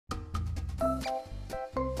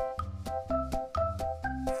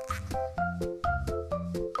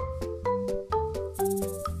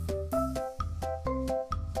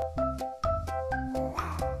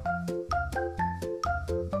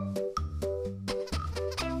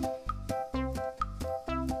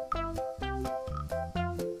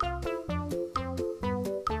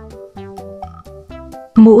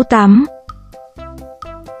Mũ tắm.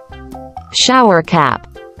 Shower cap.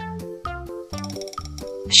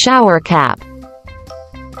 Shower cap.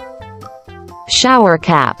 Shower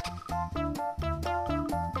cap.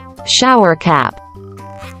 Shower cap.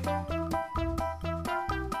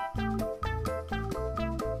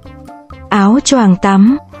 Áo choàng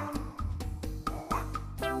tắm.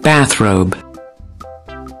 Bathrobe.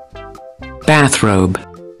 Bathrobe.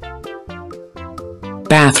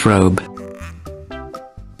 Bathrobe.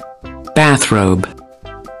 Bathrobe.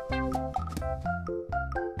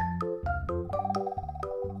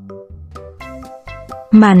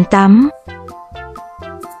 Màn tắm.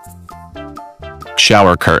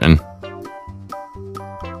 Shower curtain.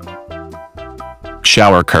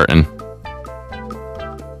 Shower curtain.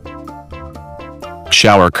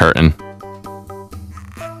 Shower curtain.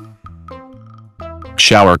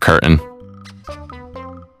 Shower curtain.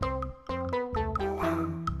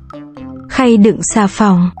 Khay đựng xà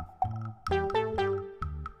phòng.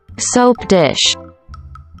 Soap dish.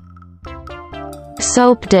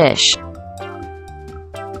 Soap dish.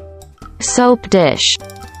 Soap dish.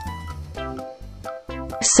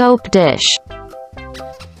 Soap dish.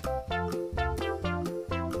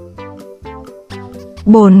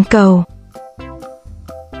 Bồn cầu.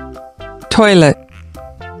 Toilet.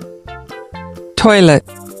 Toilet.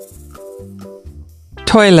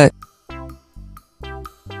 Toilet.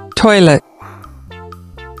 Toilet.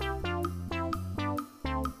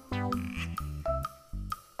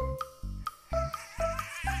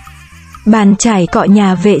 Bàn chải cọ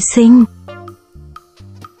nhà vệ sinh.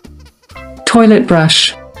 Toilet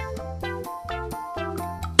brush.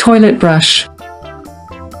 Toilet brush.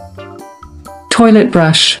 Toilet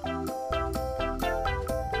brush.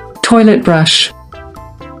 Toilet brush.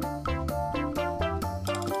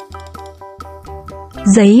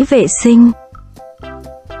 Giấy vệ sinh.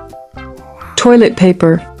 Toilet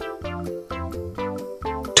paper.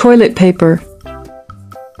 Toilet paper.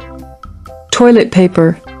 Toilet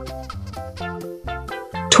paper.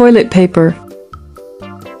 Toilet paper.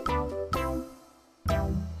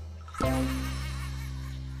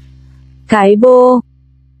 Cái bô.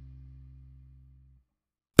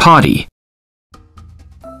 Potty.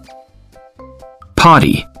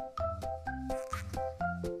 Potty.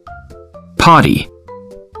 Potty.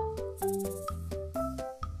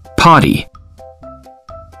 Potty.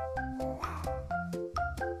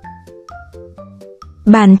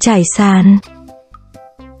 Bàn chải sàn.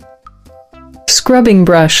 Scrubbing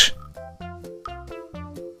brush.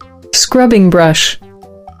 Scrubbing brush.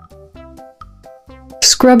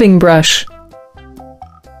 Scrubbing brush.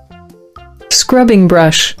 Scrubbing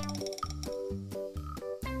brush.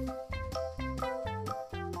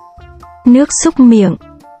 Nước súc miệng.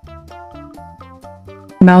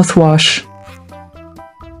 Mouthwash.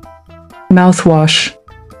 Mouthwash.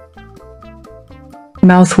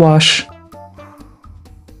 Mouthwash.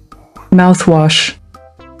 Mouthwash.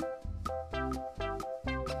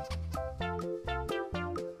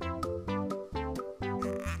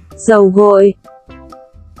 Dầu gội.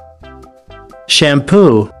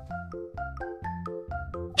 Shampoo.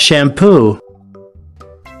 Shampoo.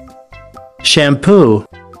 Shampoo.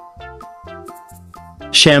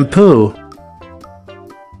 Shampoo.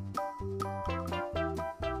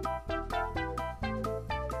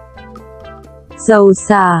 Dầu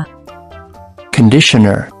xả.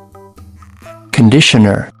 Conditioner.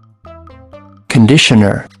 Conditioner.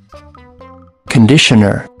 Conditioner.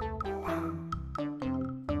 Conditioner.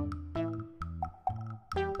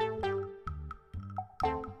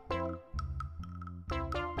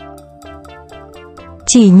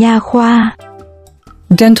 Chỉ nha khoa.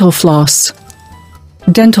 Dental floss.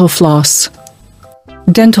 Dental floss.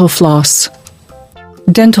 Dental floss.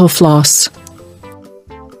 Dental floss.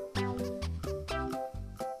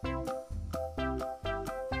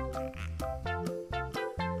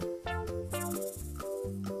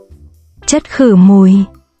 Chất khử mùi.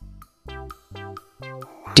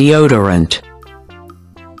 Deodorant.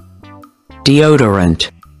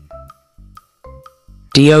 Deodorant.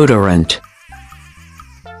 Deodorant.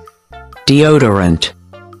 Deodorant.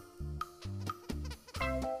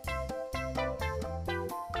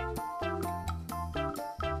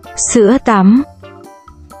 Sữa tắm.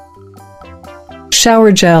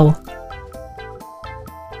 Shower gel.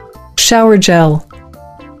 Shower gel.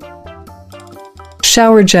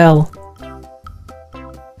 Shower gel.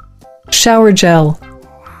 Shower gel.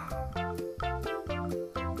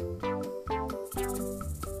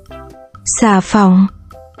 Xà phòng.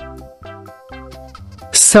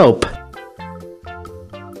 Soap.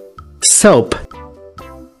 Soap.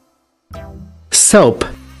 Soap.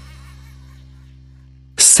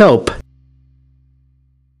 Soap.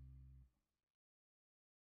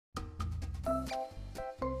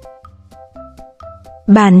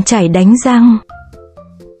 Bàn chải đánh răng.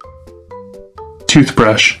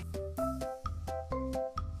 toothbrush,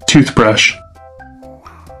 toothbrush,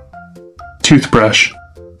 toothbrush,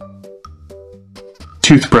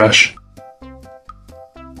 toothbrush,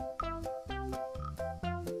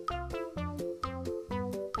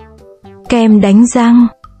 Kem đánh răng.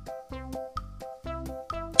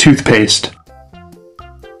 toothpaste,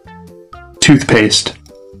 toothpaste,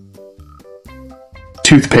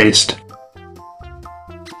 toothpaste,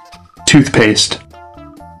 toothpaste,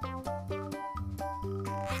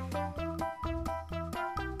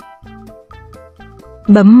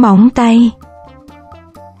 Bấm móng tay.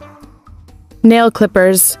 Nail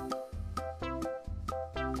clippers.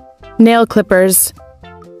 Nail clippers.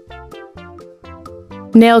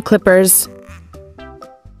 Nail clippers.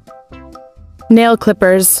 Nail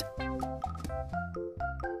clippers.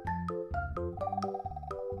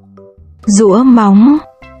 Rũa móng.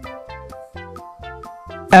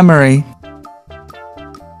 Emery,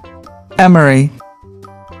 Emery,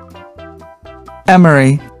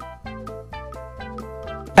 Emery,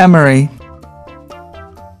 Emery.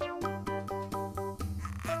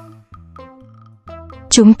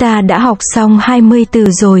 Chúng ta đã học xong 20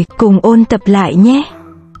 từ rồi, cùng ôn tập lại nhé.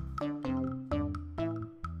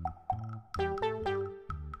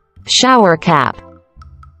 Shower cap.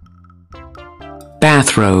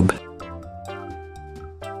 bathrobe,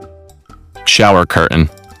 Shower curtain.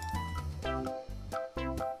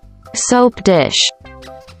 Soap dish.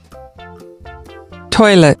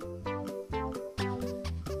 Toilet,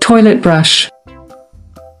 Toilet brush.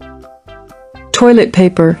 Toilet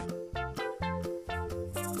paper.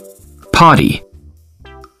 potty,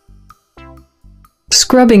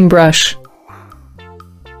 Scrubbing brush.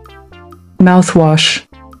 Mouthwash.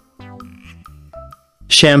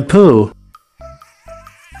 shampoo,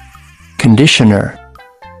 conditioner,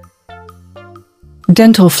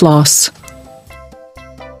 Dental floss.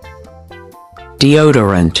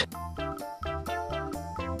 deodorant,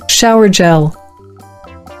 Shower gel.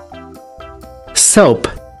 soap,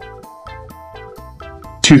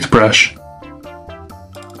 toothbrush,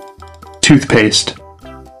 toothpaste,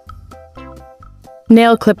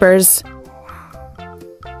 Nail clippers.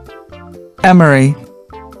 Emery.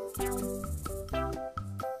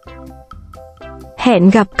 Hẹn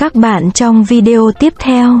gặp các bạn trong video tiếp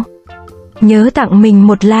theo. Nhớ tặng mình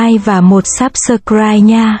một like và một subscribe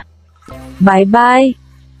nha. Bye bye.